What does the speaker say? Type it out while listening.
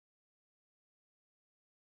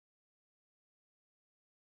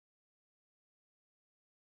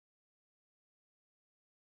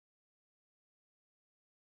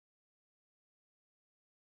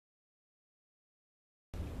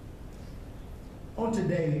On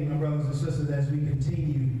today, my brothers and sisters, as we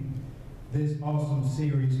continue this awesome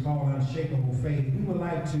series called Unshakable Faith, we would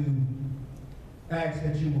like to ask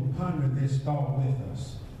that you will ponder this thought with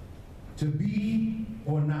us. To be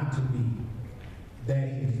or not to be, that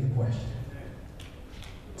is the question.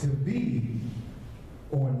 To be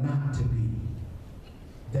or not to be,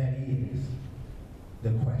 that is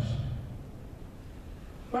the question.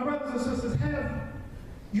 My brothers and sisters, have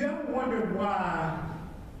you ever wondered why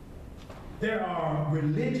there are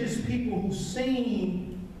religious people who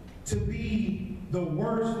seem to be the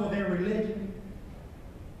worst for their religion,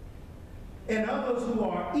 and others who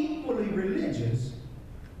are equally religious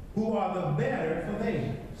who are the better for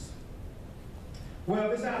theirs? Well,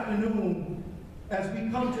 this afternoon, as we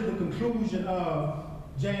come to the conclusion of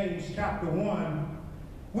James chapter 1,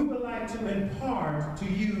 we would like to impart to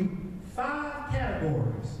you 5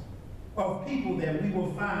 categories of people that we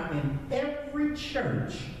will find in every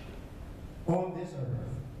church on this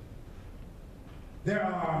earth. There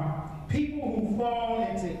are people who fall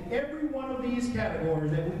into every one of these categories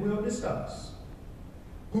that we will discuss,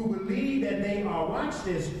 who believe that they are, watch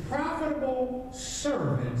this, profitable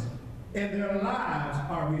servants, and their lives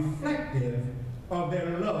are reflective of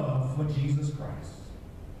their love for Jesus Christ.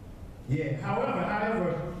 Yeah,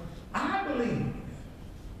 however, I believe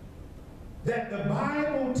that the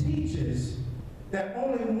Bible teaches that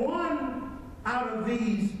only one out of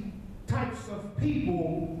these types of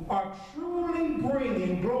people are truly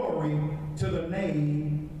bringing glory to the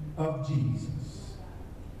name of Jesus.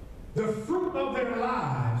 The fruit of their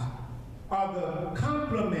lives are the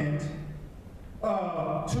complement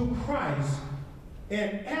to Christ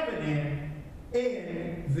and evident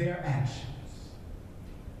in their actions.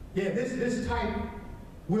 Yeah, this type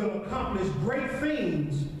will accomplish great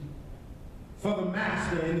things for the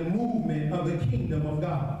master in the movement of the kingdom of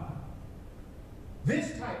God.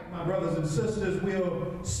 This type, my brothers and sisters,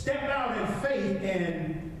 will step out in faith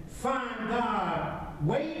and find God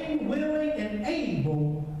waiting, willing, and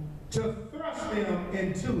able to thrust them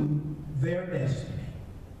into their destiny.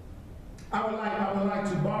 I would like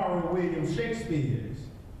to borrow William Shakespeare's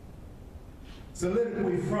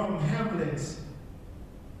soliloquy from Hamlet's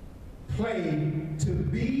play, "To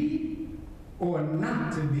be or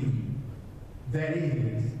not to be, that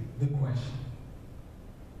is the question."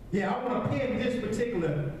 Yeah, I want to pin this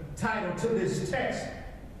particular title to this text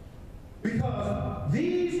because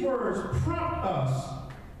these words prompt us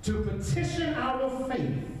to petition our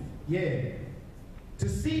faith, to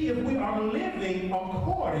see if we are living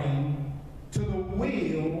according to the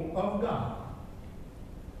will of God.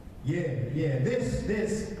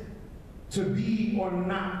 This to be or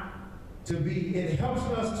not to be, it helps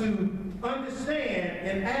us to understand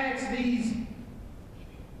and ask these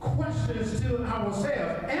questions to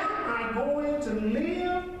ourselves. Am I going to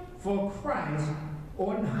live for Christ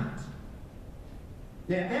or not?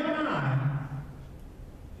 Am I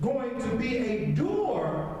going to be a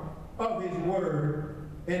doer of his word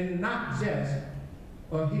and not just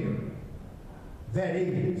a hearer? That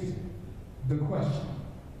is the question.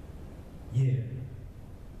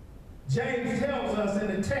 James tells us in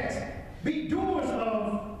the text, be doers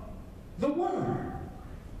of the word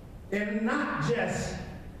and not just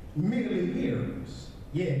merely hearers.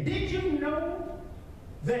 Did you know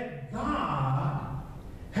that God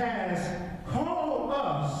has called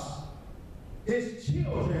us, his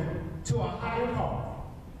children, to a higher calling?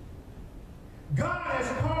 God has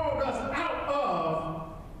called us out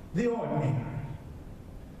of the ordinary.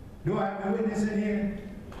 Do I have a witness in here?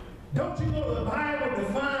 Don't you know the Bible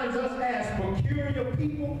defines us as peculiar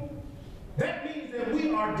people? That means that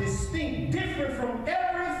we are distinct, different from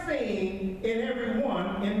everything and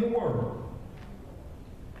everyone in the world.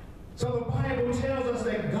 So the Bible tells us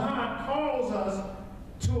that God calls us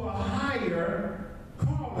to a higher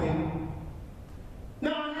calling.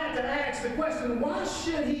 Now I had to ask the question, why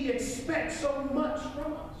should he expect so much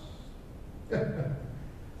from us?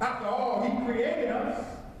 After all, he created us.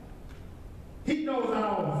 He knows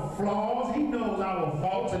our flaws. He knows our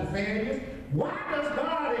faults and failures. Why does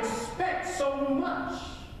God expect so much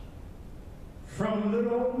from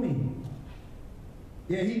little old me?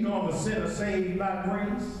 He knows I'm a sinner saved by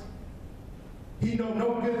grace. He knows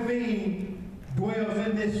no good thing dwells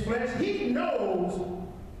in this flesh. He knows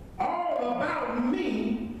all about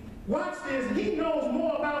me. Watch this. He knows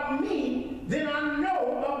more about me than I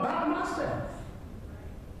know about myself.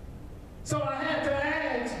 So I had to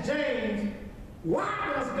ask James,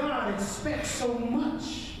 why does God expect so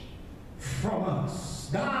much from us?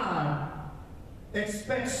 God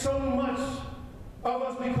expects so much of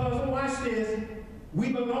us because, watch this,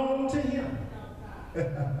 we belong to him.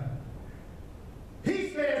 He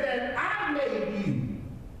says that I made you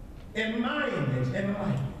in my image and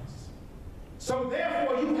likeness. So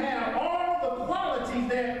therefore you have all the qualities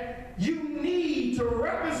that you need to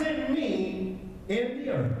represent me in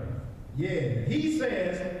the earth. Yeah, he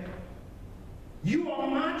says, you are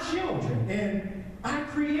my children, and I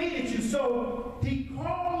created you. So he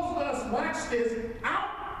calls us, watch this,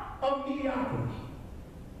 out of mediocrity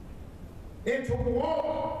and to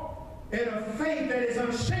walk in a faith that is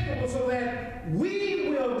unshakable so that we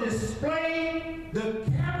will display the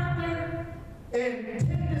character and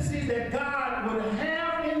tendencies that God would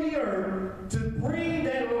have in the earth to bring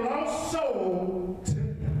that lost soul to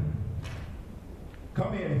him.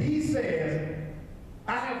 Come in. He says,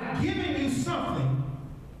 I have given you something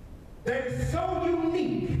that is so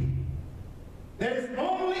unique, that is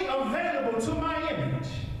only available to my image.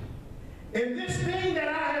 And this thing that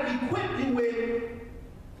I have equipped you with,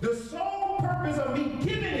 the sole purpose of me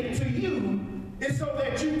giving it to you is so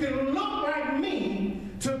that you can look like me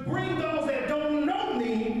to bring those that don't know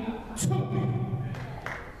me to me.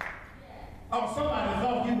 Oh, somebody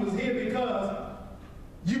thought you was here because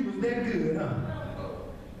you was that good, huh?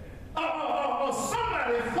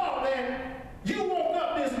 Somebody thought that you woke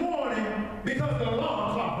up this morning because the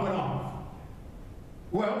alarm clock went off.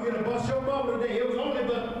 Well, I'm here to bust your bubble today. It was only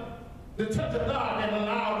the touch of God that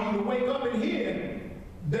allowed you to wake up and hear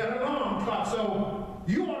that alarm clock. So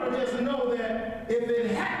you ought to just know that if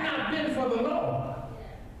it had not been for the Lord,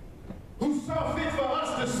 who saw fit for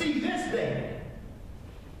us to see this day,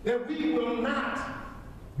 that we will not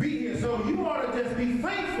be here. So you ought to just be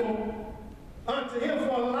thankful unto him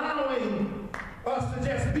for allowing us to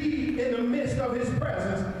just be in the midst of his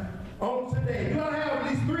presence on today. You ought to have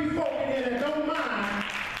at least 3 folk in here that don't mind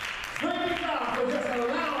thanking God for just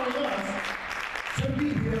allowing us to be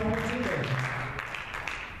here on today.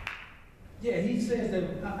 Yeah, he says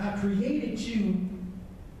that I created you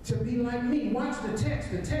to be like me. Watch the text.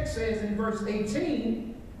 The text says in verse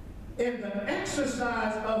 18, in the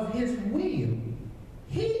exercise of his will,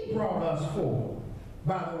 he brought us forth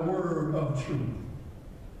by the word of truth,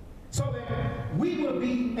 so that we would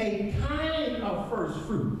be a kind of first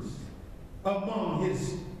fruits among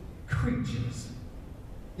his creatures.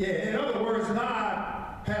 Yeah, in other words,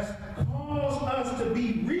 God has caused us to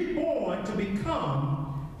be reborn to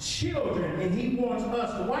become children, and he wants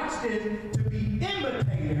us to watch this, to be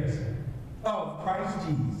imitators of Christ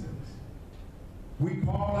Jesus. We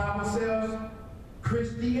call ourselves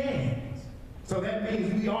Christians, so that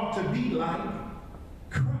means we ought to be like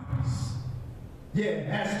Christ.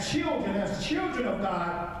 Yeah, as children of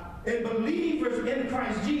God and believers in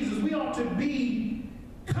Christ Jesus, we ought to be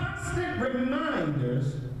constant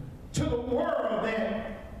reminders to the world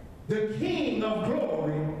that the King of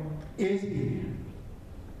glory is here.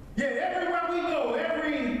 Yeah, everywhere we go,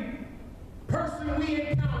 every person we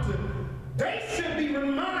encounter, they should be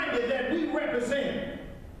reminded that we represent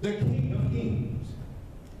the King of kings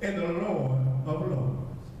and the Lord of lords.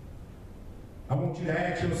 I want you to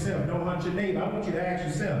ask yourself, don't hunt your neighbor, I want you to ask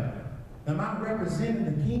yourself, am I representing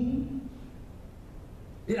the King?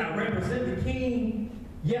 Did I represent the King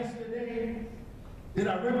yesterday? Did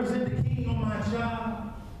I represent the King on my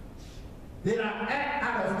job? Did I act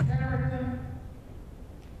out of character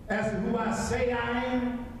as to who I say I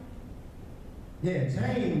am? Yeah,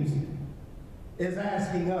 James is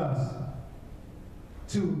asking us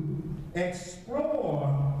to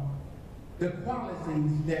explore the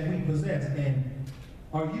qualities that we possess. And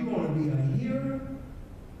are you going to be a hearer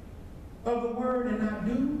of the word and not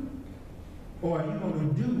do? Or are you going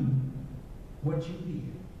to do what you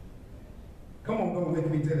hear? Come on, go with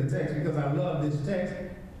me to the text, because I love this text.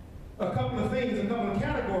 A couple of things, a couple of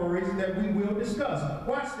categories that we will discuss.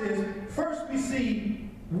 Watch this. First, we see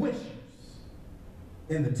wishers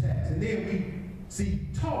in the text. And then we see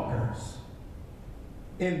talkers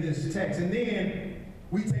in this text. And then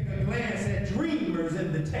we take a glance at dreamers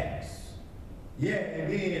in the text. Yeah,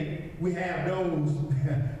 and then we have those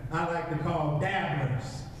I like to call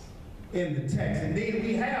dabblers in the text. And then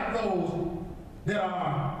we have those that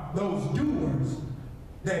are those doers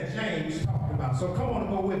that James talked about. So come on and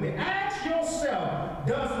go with me. Ask yourself,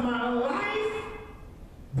 does my life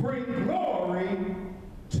bring glory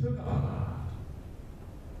to God?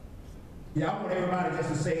 Yeah, I want everybody just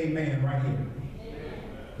to say amen right here,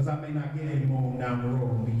 because I may not get any more down the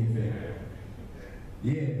road when we get there.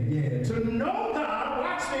 Yeah. To know God,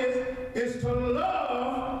 watch this, is to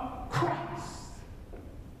love Christ.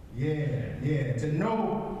 Yeah. To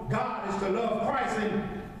know God is to love Christ,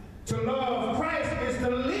 and to love Christ is to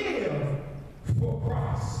live for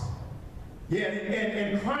Christ. Yeah,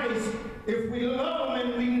 and Christ, if we love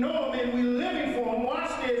him and we know him and we're living for him,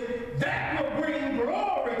 watch this, that will bring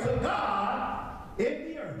glory to God in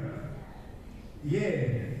the earth.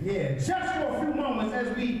 Yeah. Just for a few moments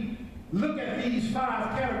as we look at these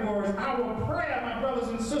 5 categories, our prayer, my brothers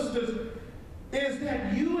and sisters, is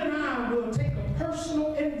that you and I will take a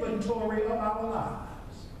personal inventory of our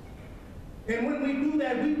lives. And when we do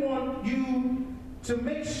that, we want you to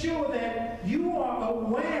make sure that you are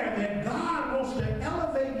aware that God wants to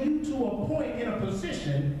elevate you to a point in a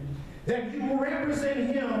position that you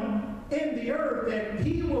represent Him in the earth, that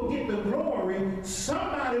He will get the glory,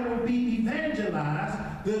 somebody will be evangelized,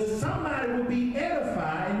 somebody will be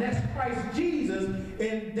edified, and that's Christ Jesus,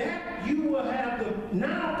 and that you will have the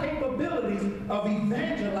now capabilities of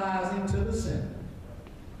evangelizing to the sinner.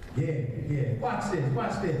 Yeah. Watch this.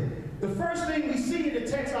 The first thing we see in the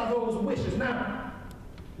text are those wishes. Now,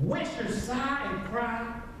 wishers sigh and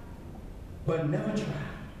cry, but never try.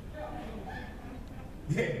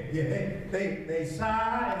 They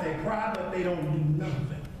sigh and they cry, but they don't do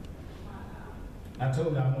nothing. I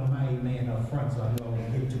told you I want my amen up front, so I know I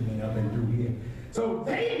get to me up and through here. So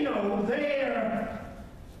they know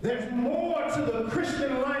there's more to the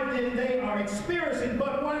Christian life than they are experiencing,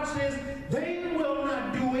 but watch this, they will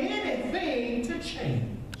not do anything to change.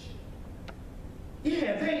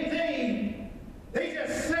 Yeah, they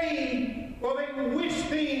just say, or they wish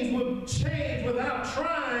things would change without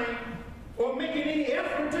trying or making any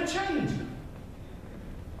effort to change them.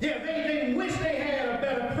 Yeah, they wish they had a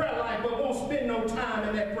better prayer life, but won't spend no time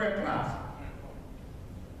in that prayer closet.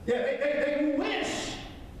 Yeah, they wish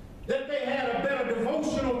that they had a better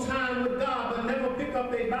devotional time with God, but never pick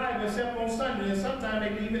up their Bible except on Sunday, and sometimes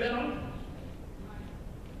they leave it at home.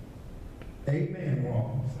 Amen,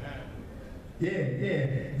 Walker.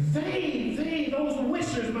 Yeah. Those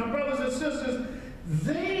wishers, my brothers and sisters,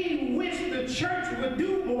 they wish the church would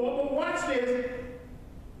do more, but watch this,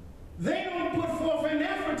 they don't put forth an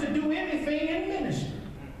effort to do anything in ministry.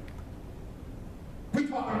 We're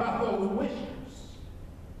talking about those wishers.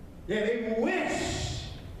 Yeah, they wish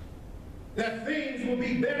that things would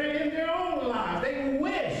be better in their own lives. They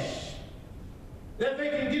wish that they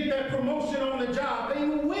can get that promotion on the job. They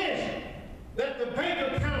wish that the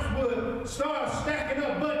bank accounts would start stacking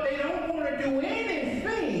up, but they don't want to do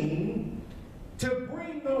anything to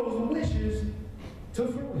bring those wishes to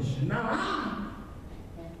fruition. Now, I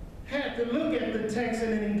had to look at the text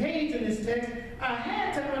and engage in this text. I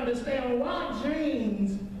had to understand why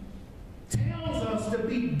James tells us to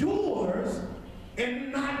be doers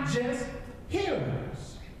and not just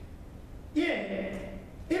hearers. Yeah,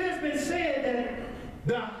 it has been said that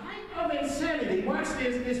the height of insanity, watch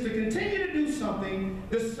this, is to continue to do something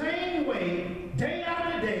the same way day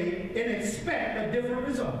after day and expect a different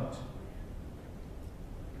result.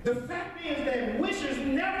 The fact is that wishers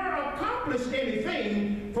never accomplish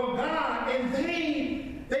anything for God, and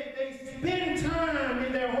they spend time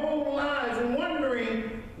in their whole lives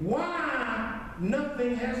wondering why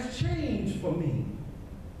nothing has changed for me.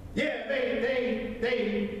 Yeah,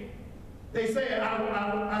 they say,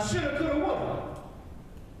 I shoulda, coulda, woulda,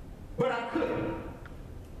 but I couldn't.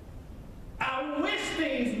 I wish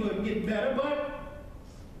things would get better, but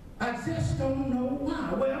I just don't know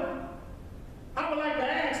why. Well, I would like to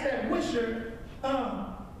ask that wisher,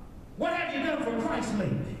 what have you done for Christ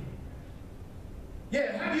lately?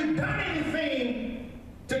 Yeah, have you done anything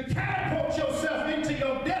to catapult yourself into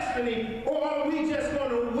your destiny, or are we just going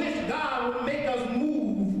to wish God would make us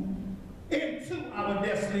move into our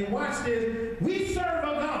destiny? Watch this. We serve a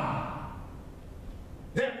God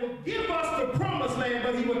that will give us the promised land,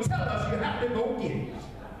 but He will tell us you have to go get it.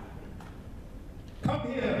 Come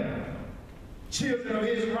here, children of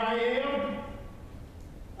Israel.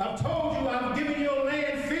 I've told you I've given you a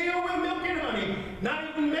land filled with milk and honey, not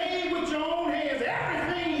even made with your own hands.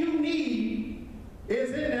 Everything you need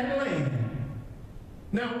is in that land.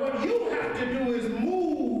 Now what you have to do is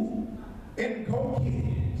move and go get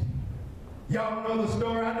it. Y'all know the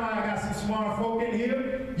story. I know I got some smart folk in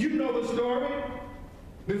here. You know the story.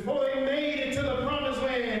 Before they made it to the promised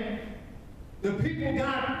land, the people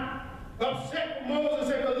got upset with Moses and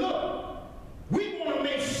said, but look, we want to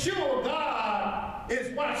make sure God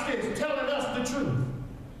is, watch this, telling us the truth.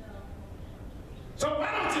 So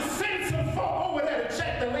why don't you send some folk over there to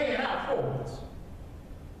check the land out for us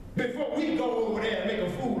before we go over there and make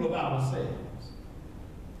a fool of ourselves?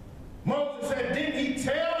 Moses said, didn't He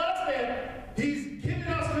tell us that He's giving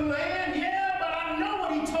us the land? Yeah, but I know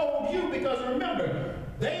what He told you, because remember,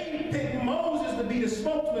 they picked Moses to be the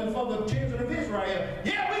spokesman for the children of Israel.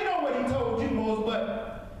 Yeah, we know what He told you, Moses,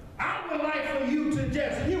 but I would like for you to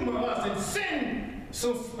just humor us and send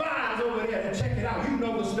some spies over there to check it out. You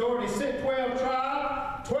know the story. They sent 12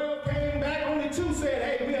 tribes. 12 came back. Only 2 said,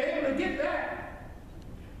 hey, we are able to get that.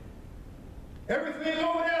 Everything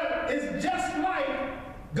over there is just like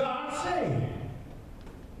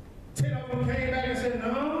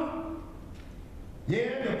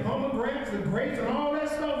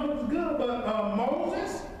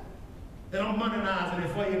And I'm modernizing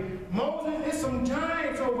it for you. Moses, there's some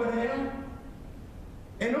giants over there.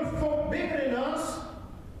 And those folk bigger than us.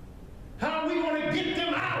 How are we going to get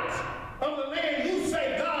them out of the land you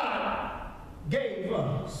say God gave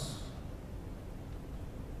us?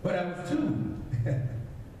 But that was two.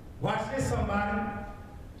 Watch this, somebody.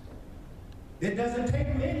 It doesn't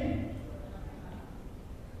take many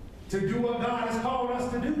to do what God has called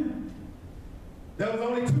us to do. There was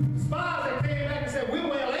only 2 spies that came back and said, we're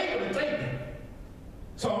well able to take it.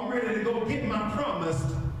 So I'm ready to go get my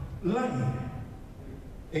promised land.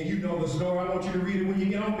 And you know the story. I want you to read it when you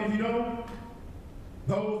get home if you don't.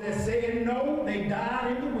 Those that said no, they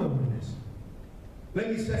died in the wilderness.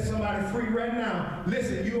 Let me set somebody free right now.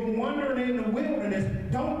 Listen, you're wandering in the wilderness.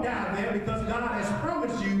 Don't die there because God has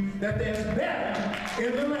promised you that there's better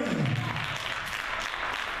in the land.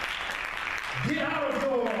 Get out of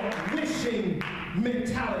your wishing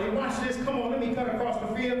mentality. Watch this. Come on, let me cut across the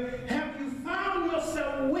field. Have you found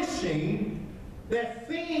yourself wishing that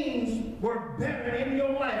things were better in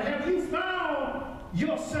your life? Have you found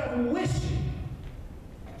yourself wishing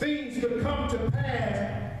things could come to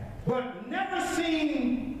pass, but never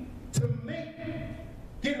seem to make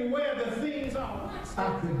it where the things are?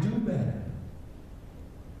 I could do better.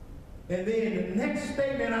 And then the next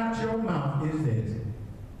statement out your mouth is this: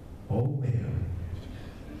 oh well.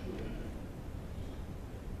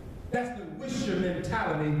 That's the wisher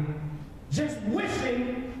mentality. Just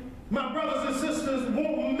wishing, my brothers and sisters,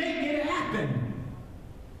 won't make it happen.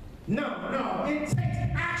 No, it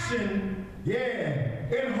takes action,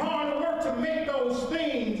 and hard work to make those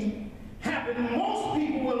things happen. Most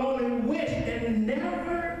people will only wish and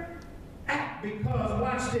never act because,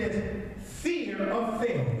 watch this, fear of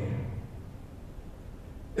failure.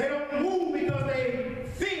 They don't move because they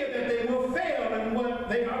fear that they will fail in what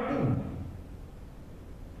they are doing.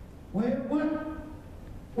 Well,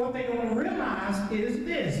 what they don't realize is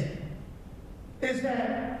this, is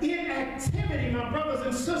that inactivity, my brothers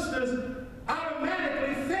and sisters,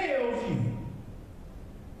 automatically fails you.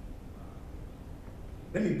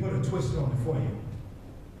 Let me put a twist on it for you.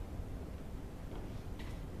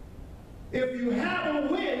 If you have a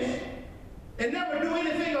wish and never do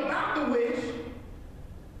anything about the wish,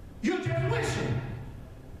 you're just wishing.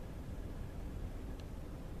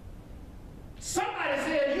 Somebody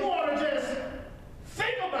said you ought to just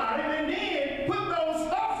think about it and then put those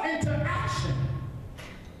thoughts into action.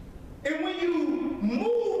 And when you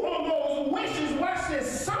move on those wishes, watch this,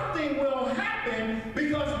 something will happen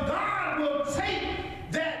because God will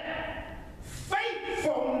take that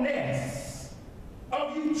faithfulness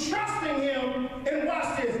of you trusting Him, and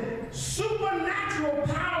watch this, supernatural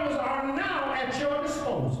powers are now at your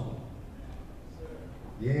disposal.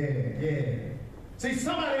 Yeah. See,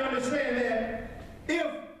 somebody understand that if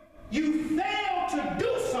you fail to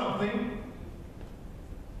do something,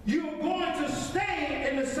 you're going to stay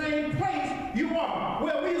in the same place you are.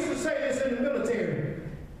 Well, we used to say this in the military.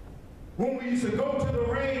 When we used to go to the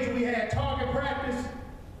range, we had target practice.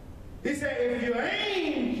 He said, if you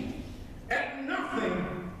aim at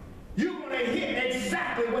nothing, you're going to hit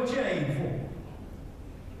exactly what you aim for.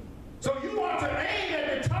 So you want to aim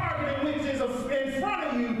at the target which is in front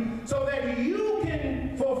of you so that you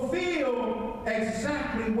can fulfill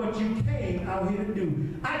exactly what you came out here to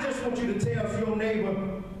do. I just want you to tell your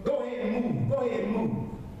neighbor, go ahead and move. Go ahead and move.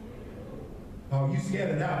 Oh, you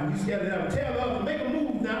scared it out. You scared it out. Tell the other, make a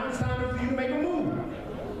move now. It's time for you to make a move.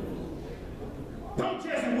 Don't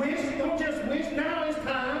just wish. Don't just wish. Now it's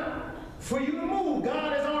time for you to move.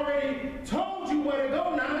 God has already told you where to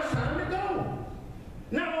go. Now it's time to go.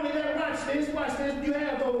 Not only that, watch this. You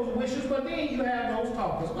have those wishes, but then you have those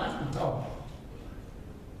talkers. Watch the talkers.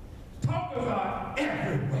 Talkers are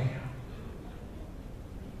everywhere.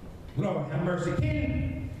 Lord have mercy.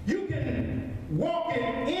 You can walk in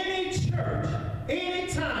any church,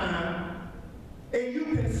 anytime, and you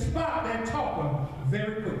can spot that talker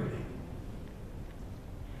very quickly.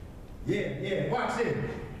 Yeah, watch this.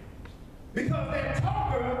 Because that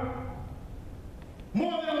talker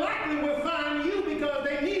more than likely will find you because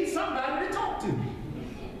they need somebody to talk to.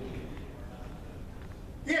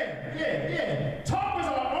 Yeah. Talkers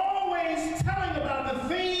are always telling about the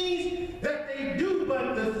things that they do,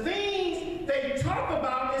 but the things they talk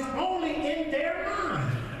about is only in their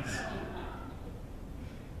minds.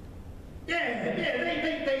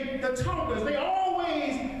 The talkers, they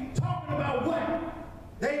always talking about what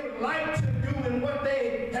they would like to do and what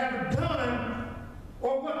they have done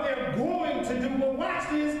or what they're going to do. But watch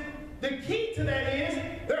this, the key to that is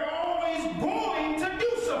they're always going to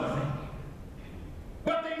do something.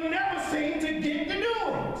 But they never seem to get to do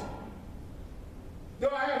it. Do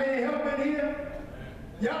I have any help in here?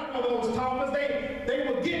 Y'all know those talkers.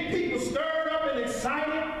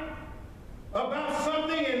 about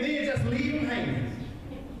something and then just leave them hanging.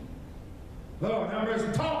 Lord have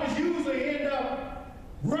mercy. Talkers usually end up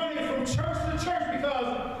running from church to church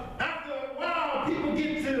because after a while people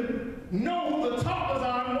get to know who the talkers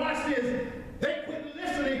are, and watch this, they quit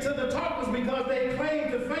listening to the talkers because their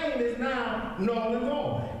claim to fame is now null and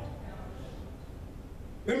void.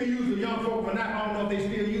 Let me use the young folk for now. I don't know if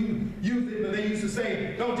they still use it, but they used to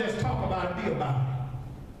say, don't just talk about it, be about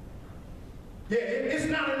it. Yeah, it's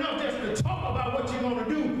not enough just to talk about what you're going to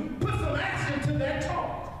do. Put some action to that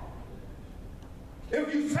talk.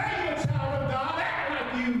 If you say you're a child of God,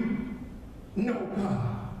 act like you know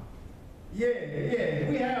God. Yeah.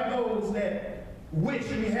 We have those that wish,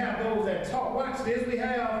 we have those that talk. Watch this. We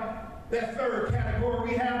have that third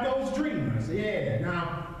category. We have those dreamers. Yeah.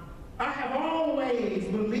 Now, I have always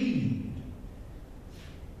believed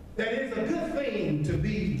that it's a good thing to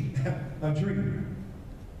be a dreamer.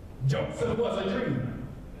 Joseph was a dreamer.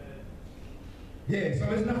 Yeah, so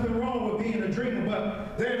there's nothing wrong with being a dreamer,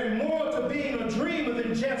 but there's more to being a dreamer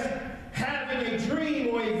than just having a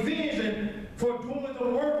dream or a vision for doing the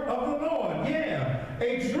work of the Lord. Yeah,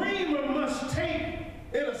 a dreamer must take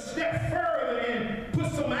it a step further and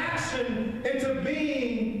put some action into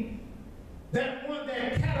being that one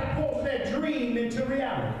that catapults that dream into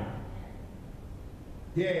reality.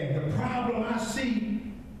 Yeah, the problem I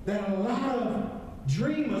see that a lot of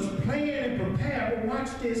dreamers plan and prepare, but watch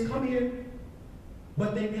this, come here,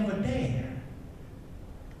 but they never dare.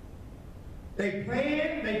 They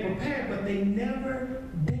plan, they prepare, but they never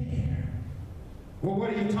dare. Well, what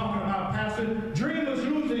are you talking about, Pastor? Dreamers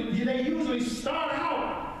usually start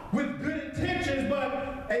out with good intentions,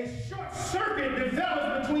 but a short circuit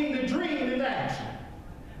develops between the dream and the action.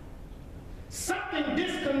 Something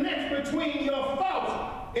disconnects between your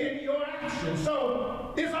thoughts and your action.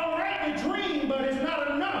 So it's all right to dream, but it's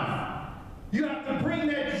not enough. You have to bring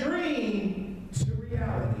that dream to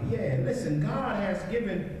reality. Yeah, listen, God has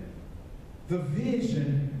given the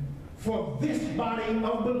vision for this body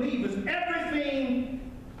of believers.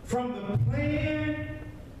 Everything from the plan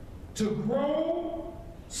to grow,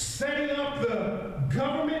 setting up the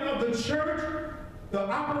government of the church, the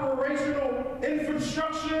operational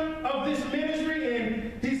infrastructure of this ministry,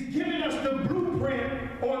 and he's giving us the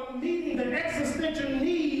blueprint on meeting the existential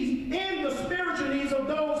needs and the spiritual needs of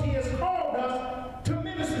those he has called us to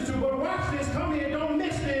minister to. But watch this, come here, don't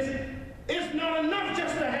miss this. It's not enough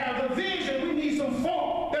just to have the vision. We need some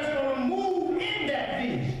folk that's going to move in that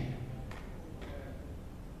vision.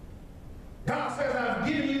 God says, I've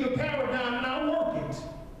given you the paradigm, now work it.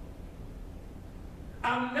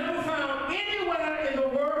 I've never found anywhere in the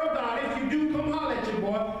Word of God, if you do, come holler at your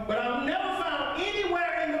boy, but I've never found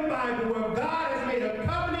anywhere in the Bible where God has made a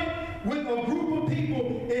covenant with a group of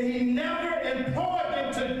people and he never employed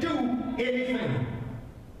them to do anything.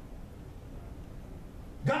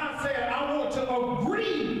 God said, I want to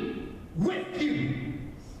agree with you,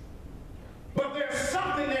 but there's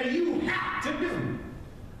something that you have to do.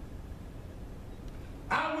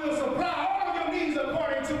 I will supply all your needs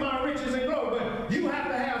according to my riches and glory, but you have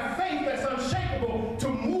to have faith that's unshakable to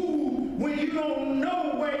move when you don't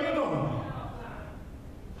know where you're going.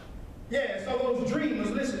 Yeah, so those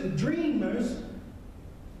dreamers, listen, dreamers,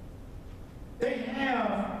 they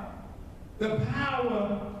have the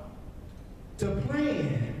power to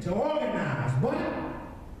plan, to organize, but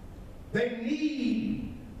they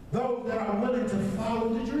need those that are willing to follow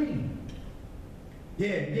the dream.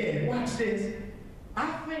 Yeah, watch this.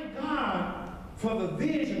 I thank God for the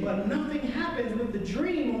vision, but nothing happens with the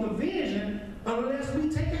dream or the vision unless we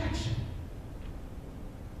take action.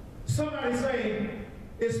 Somebody say,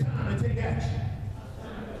 it's time to take action.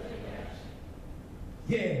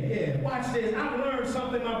 Yeah. Watch this. I've learned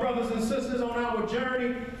something, my brothers and sisters, on our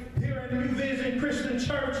journey here at New Vision Christian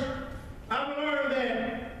Church. I've learned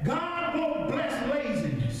that God won't bless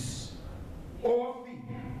laziness or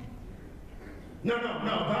fear. No.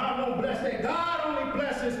 God won't bless that. God only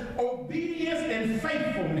blesses obedience and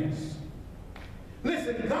faithfulness.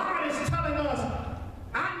 Listen, God is telling us,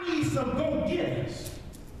 I need some go-getters.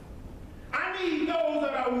 I need those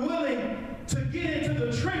that are willing to get into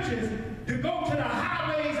the trenches, to go to the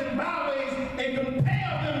highways and byways and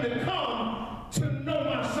compel them to come to know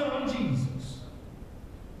my son Jesus.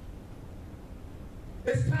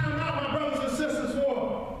 It's time out, my brothers and sisters,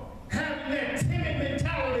 for having that timid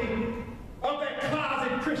mentality of that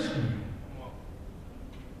closet Christian.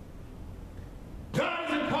 God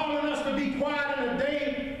isn't calling us to be quiet in a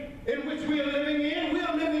day in which we are living in. We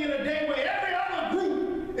are living in a day where every other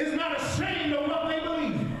group is not ashamed of what they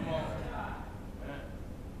believe in.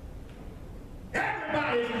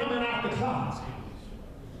 Everybody is coming out the closet.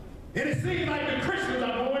 And it seems like the Christians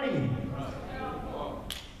are going in.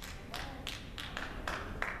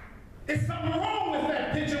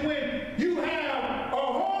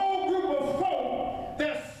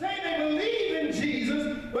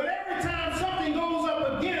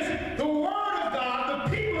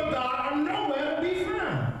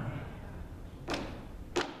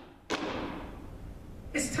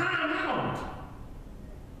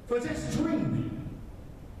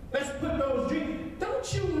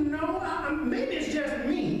 maybe it's just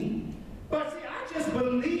me, but see, I just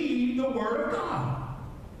believe the word of God.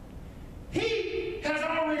 He has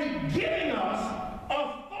already given us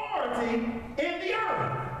authority in the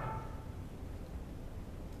earth.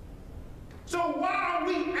 So why are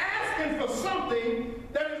we asking for something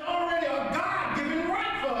that is already a God-given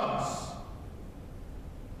right for us?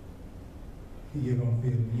 You don't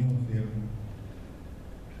feel me, you don't feel me.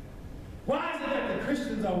 Why is it that the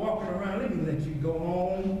Christians are walking around, let me let you go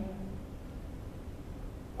home,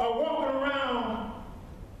 are walking around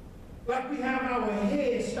like we have our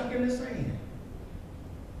heads stuck in the sand?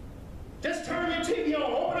 Just turn your TV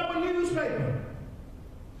on, open up a newspaper.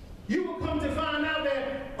 You will come to find out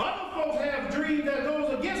that other folks have dreams that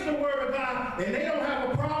goes against the word of God, and they don't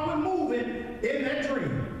have a problem moving in that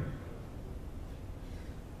dream.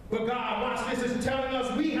 But God, watch this, is telling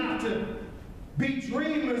us we have to be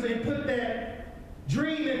dreamers and put that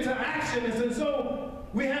dream into action. And so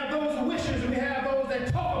we have those wishes, we have those that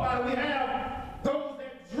talk about it, we have those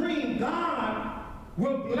that dream. God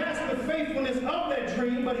will bless the faithfulness of that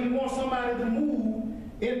dream, but he wants somebody to move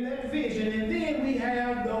in that vision. And then we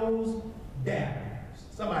have those dabblers.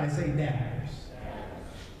 Somebody say dabblers.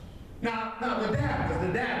 Now the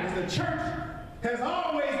dabblers, the church has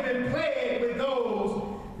always been plagued with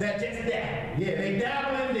those that just dabble. Yeah, they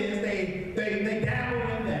dabble in this, they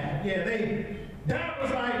dabble in that. Yeah, they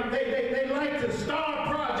dabble like they like to start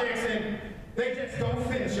projects and they just don't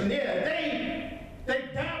finish them. Yeah, they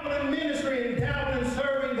dabble in ministry and dabble in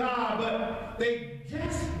serving God, but they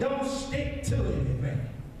just don't stick to it, man.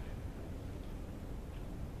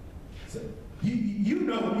 So you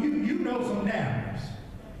know some dabblers.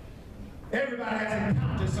 Everybody has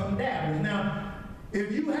encountered some dabblers. Now,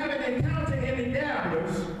 if you haven't encountered any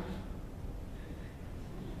dabblers,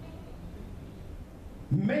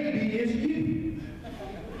 maybe it's you.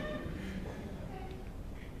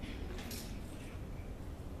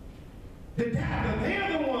 The dabblers,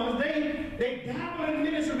 they're the ones, they dabble in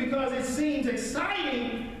ministry because it seems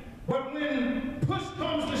exciting, but when push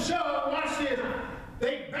comes to shove, watch this,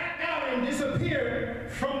 they back out and disappear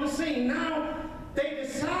from the scene. Now, they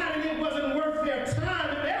decided it wasn't worth their time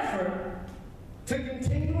and effort to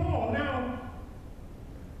continue on. Now,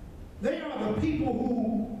 they are the people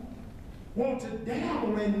who want to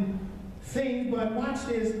dabble in things, but watch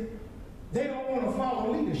this, they don't want to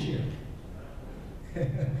follow leadership.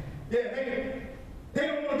 Yeah, they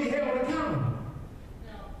don't want to be held accountable.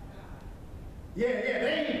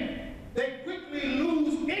 Yeah, they quickly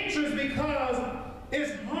lose interest because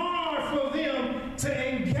it's hard for them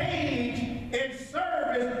to engage in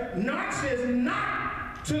service,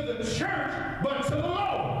 not to the church, but to the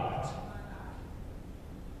Lord.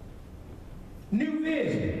 New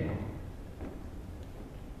vision.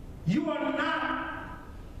 You are not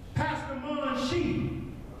Pastor Mond's sheep.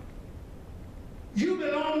 You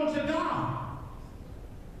belong to God.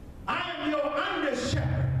 I am your under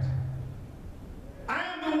shepherd. I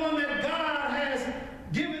am the one that God has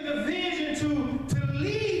given the vision to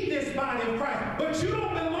lead this body of Christ. But you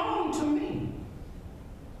don't belong to me.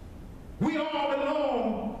 We all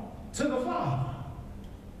belong to the Father.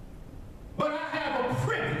 But I have a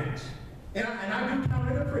privilege, and I do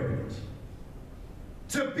count it a privilege,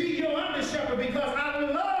 to be your under shepherd because I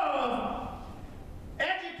love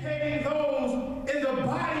educating those in the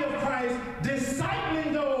body of Christ,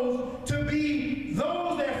 discipling those to be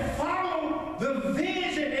those that follow the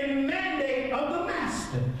vision and mandate of the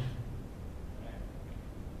Master.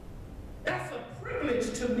 That's a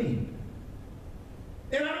privilege to me.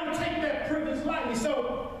 And I don't take that privilege lightly.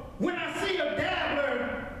 So when I see a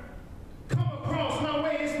dabbler come across my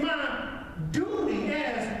way, it's my duty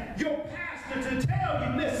as your pastor to tell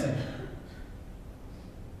you, listen,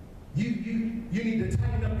 you need to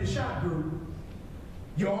tighten up your shop group.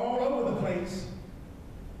 You're all over the place.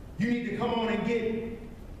 You need to come on and get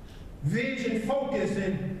vision focused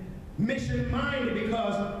and mission minded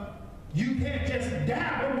because you can't just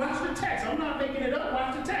dabble. Watch the text. I'm not making it up.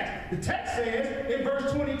 Watch the text. The text says in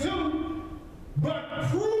verse 22, but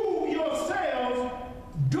prove yourselves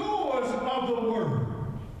doers of the word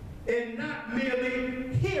and not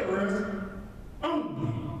merely hearers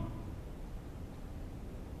only.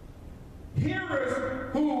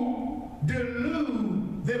 Hearers who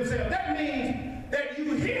delude themselves. That means that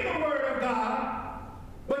you hear the word of God,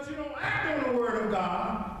 but you don't act on the word of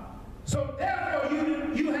God. So therefore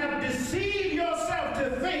you have deceived yourself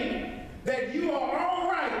to think that you are all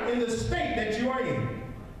right in the state that you are in.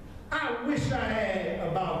 I wish I had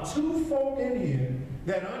about 2 folk in here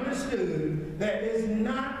that understood that it's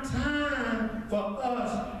not time for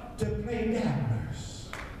us to play dabblers.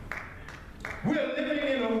 We're living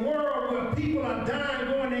in a world where people are dying,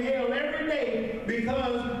 going to hell every day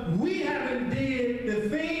Stephen did the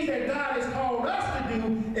things that God has called us to do,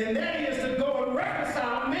 and that is to go and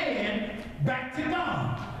reconcile man back to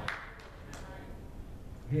God.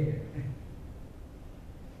 Yeah.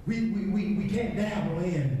 We can't dabble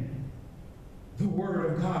in the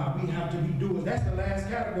Word of God. We have to be doers. That's the last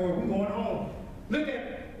category. We're going home. Look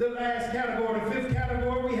at the last category. The fifth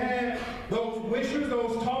category, we have those wishers,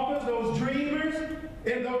 those talkers, those dreamers,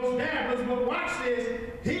 and those dabblers. But watch this.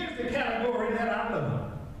 Here's the category that I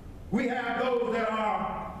love. We have those that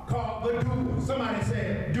are called the doers. Somebody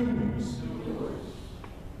said doers.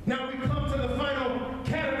 Now we come to the final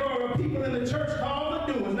category of people in the church called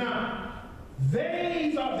the doers. Now,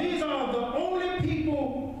 these are the only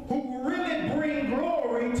people who really bring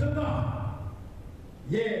glory to God.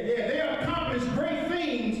 Yeah, they accomplish great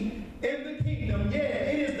things in the kingdom. Yeah,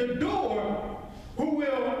 it is the doer who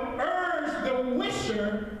will urge the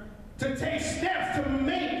wisher to take steps to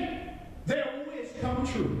make their wish come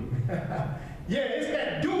true. Yeah, it's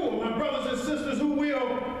that doer, my brothers and sisters, who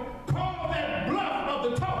will call that bluff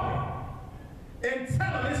of the talker and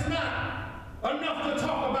tell them it's not enough to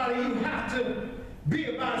talk about it, you have to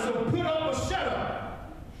be about it, so put up or shut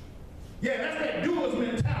up. Yeah, that's that doer's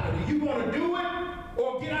mentality. You want to do it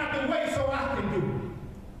or get out the way so I can do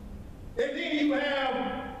it. And then you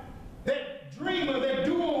have that dreamer, that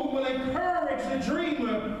doer who will encourage the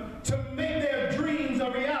dreamer to make their dreams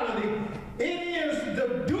a reality. It is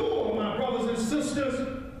the doer, my brothers and sisters,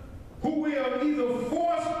 who will either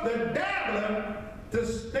force the dabbler to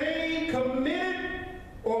stay committed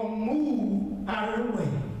or move out of the way.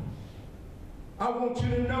 I want you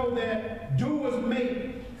to know that doers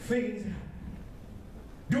make things happen.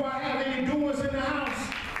 Do I have any doers in the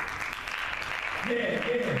house? Yeah.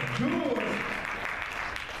 Doers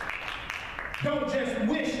don't just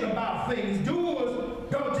wish about things. Doers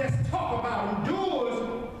don't just talk about them.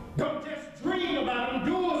 Doers don't just dream about them.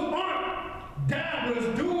 Doers aren't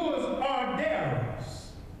dabblers. Doers are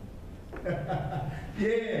darers.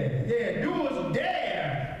 Yeah. Doers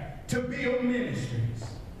dare to build ministries.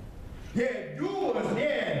 Yeah, doers,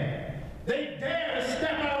 they dare to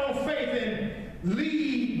step out on faith and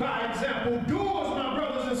lead by example. Doers, my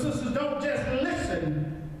brothers and sisters, don't just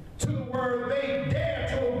listen to the word. They dare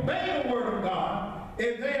to obey the word of God,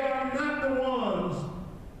 and they are not the ones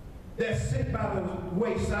that sit by the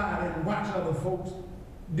wayside and watch other folks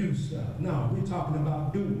do stuff. No, we're talking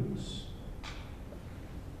about doers.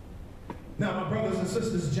 Now, my brothers and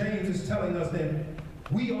sisters, James is telling us that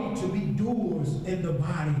we ought to be doers in the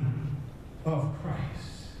body of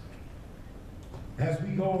Christ. As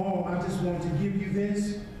we go home, I just want to give you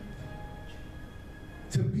this.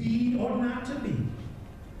 To be or not to be,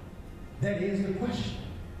 that is the question.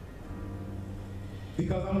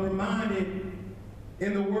 Because I'm reminded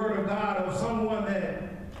in the Word of God of someone that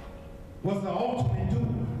was the ultimate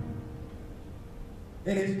doer.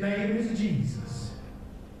 And his name is Jesus.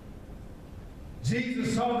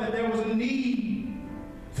 Jesus saw that there was a need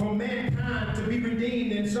for mankind to be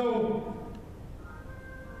redeemed, and so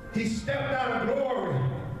he stepped out of glory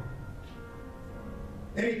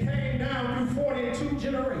and he came down through 42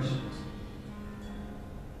 generations.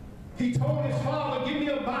 He told his Father, give me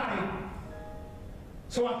a body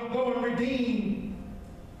so I can go and redeem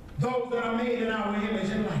those that are made in our image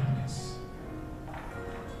and likeness.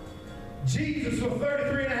 Jesus, for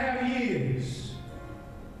 33 and a half years,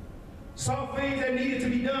 saw things that needed to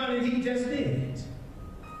be done, and he just did it.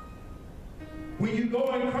 When you go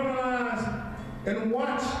and chronologize and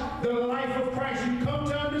watch the life of Christ, you come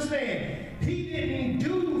to understand he didn't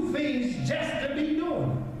do things just to be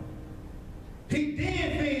doing. He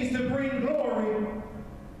did things to bring glory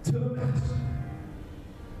to the Master.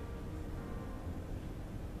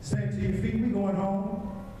 Stand to your feet, we're going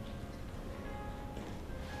home.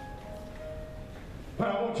 But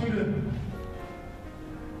I want you to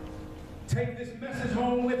take this message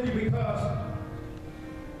home with you, because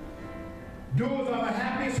doers are the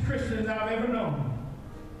happiest Christians I've ever known.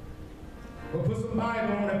 We'll put some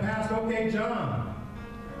Bible on it, Pastor. Okay, John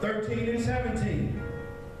 13 and 17.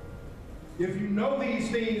 If you know these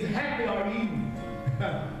things, happy are you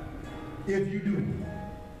if you do.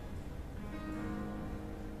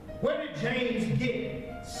 Where did James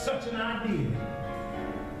get such an idea?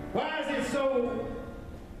 Why is it so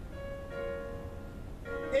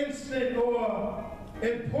instant or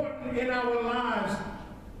important in our lives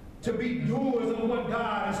to be doers of what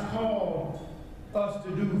God has called us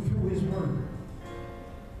to do through his word?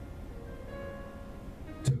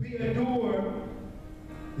 To be a doer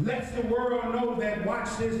lets the world know that,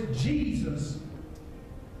 watch this, Jesus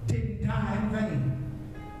didn't die in vain.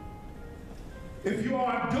 If you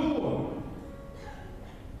are a doer,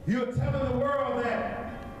 you're telling the world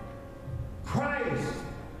that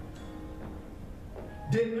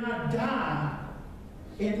did not die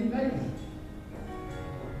in vain.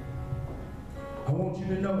 I want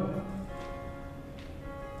you to know,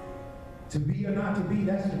 to be or not to be,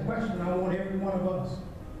 that's the question I want every one of us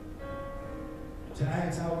to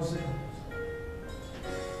ask ourselves.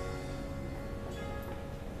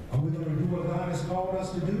 Are we going to do what God has called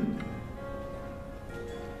us to do?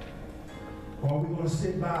 Or are we going to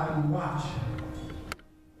sit by and watch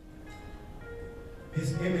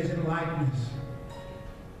His image and likeness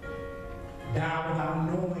die without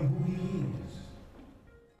knowing who He is?